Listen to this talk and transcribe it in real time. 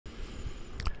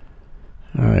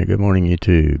Alright, good morning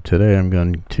YouTube. Today I'm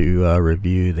going to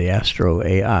review the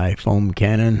AstroAI foam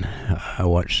cannon. I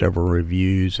watched several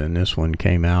reviews and this one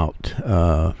came out,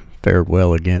 fared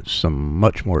well against some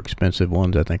much more expensive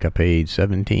ones. I think I paid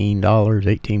 $17,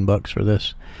 18 bucks for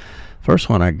this. First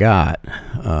one I got,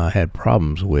 I had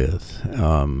problems with.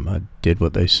 I did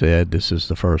what they said. This is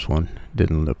the first one.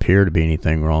 Didn't appear to be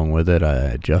anything wrong with it. I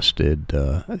adjusted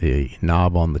the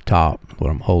knob on the top, what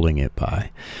I'm holding it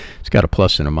by. It's got a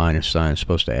plus and a minus sign. It's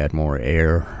supposed to add more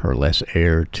air or less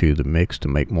air to the mix to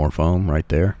make more foam right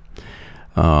there.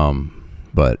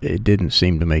 But it didn't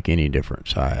seem to make any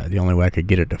difference. The only way I could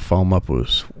get it to foam up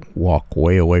was walk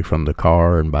way away from the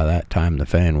car, and by that time the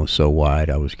fan was so wide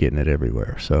I was getting it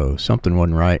everywhere. So something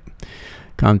wasn't right.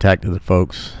 Contacted the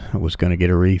folks. I was going to get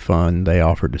a refund. They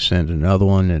offered to send another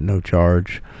one at no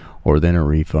charge or then a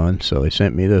refund, so they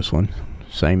sent me this one,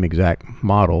 same exact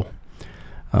model.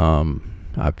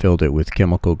 I filled it with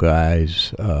Chemical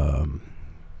Guys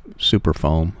super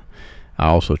foam. I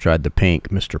also tried the pink,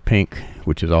 Mr. Pink,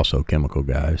 which is also Chemical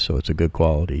Guys, so it's a good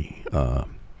quality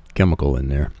chemical in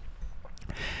there.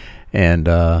 And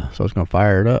so I was going to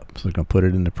fire it up. So I was going to put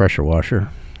it in the pressure washer.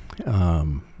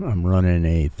 I'm running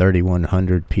a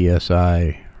 3100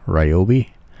 psi Ryobi.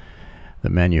 The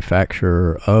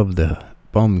manufacturer of the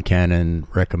foam cannon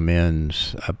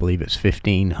recommends, I believe it's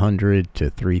 1500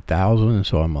 to 3000,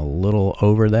 so I'm a little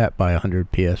over that by 100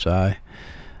 psi.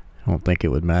 I don't think it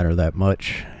would matter that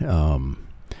much.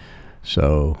 It's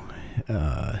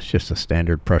just a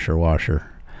standard pressure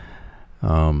washer.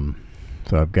 So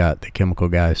I've got the Chemical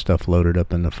Guys stuff loaded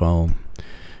up in the foam.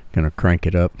 Gonna crank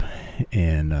it up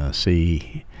and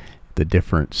see the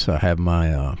difference. I have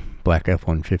my black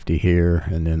F-150 here,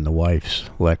 and then the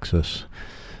wife's Lexus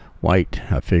white.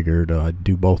 I figured I'd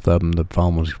do both of them. The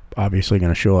foam was obviously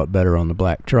going to show up better on the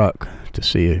black truck to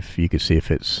see if you could see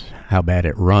if it's how bad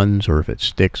it runs or if it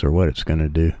sticks or what it's going to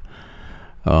do.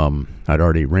 I'd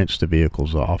already rinsed the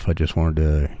vehicles off. I just wanted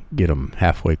to get them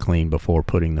halfway clean before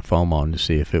putting the foam on to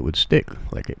see if it would stick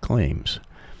like it claims.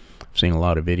 I've seen a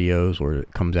lot of videos where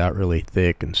it comes out really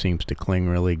thick and seems to cling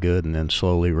really good and then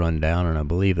slowly run down, and I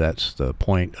believe that's the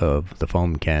point of the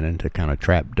foam cannon, to kind of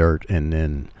trap dirt and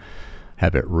then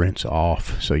have it rinse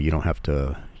off so you don't have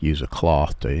to use a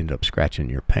cloth to end up scratching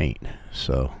your paint.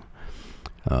 So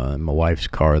my wife's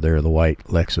car there, the white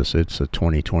Lexus, it's a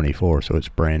 2024, so it's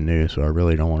brand new, so I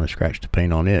really don't want to scratch the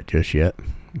paint on it just yet.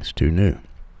 It's too new.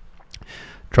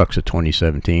 Truck's a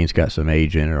 2017. It's got some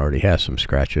age in it, already has some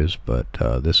scratches, but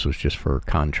this was just for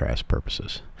contrast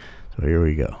purposes. So here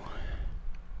we go.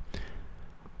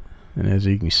 And as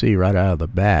you can see right out of the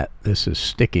bat, this is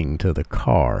sticking to the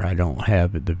car. I don't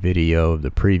have the video of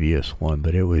the previous one,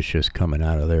 but it was just coming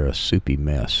out of there a soupy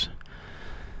mess.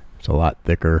 It's a lot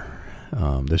thicker.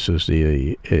 This is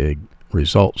the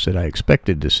results that I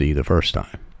expected to see the first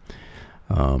time.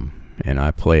 And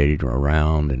I played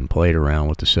around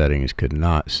with the settings, could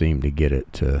not seem to get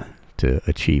it to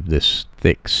achieve this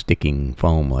thick sticking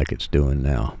foam like it's doing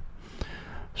now.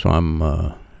 So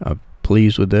I'm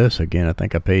pleased with this. Again, I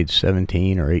think I paid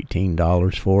 $17 or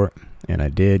 $18 for it, and I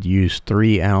did use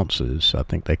 3 ounces. I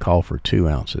think they call for 2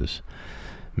 ounces.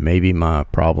 Maybe my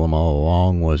problem all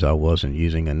along was I wasn't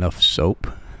using enough soap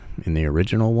in the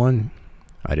original one.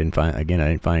 I didn't find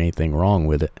anything wrong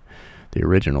with it, the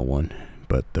original one,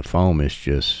 but the foam is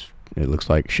just, it looks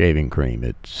like shaving cream.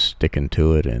 It's sticking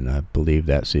to it, and I believe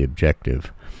that's the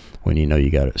objective when you know you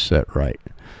got it set right.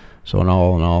 So in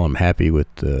all, I'm happy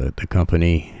with the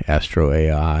company,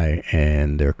 AstroAI,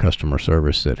 and their customer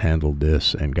service that handled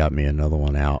this and got me another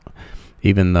one out.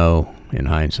 Even though, in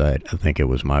hindsight, I think it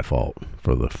was my fault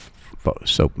for the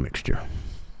soap mixture.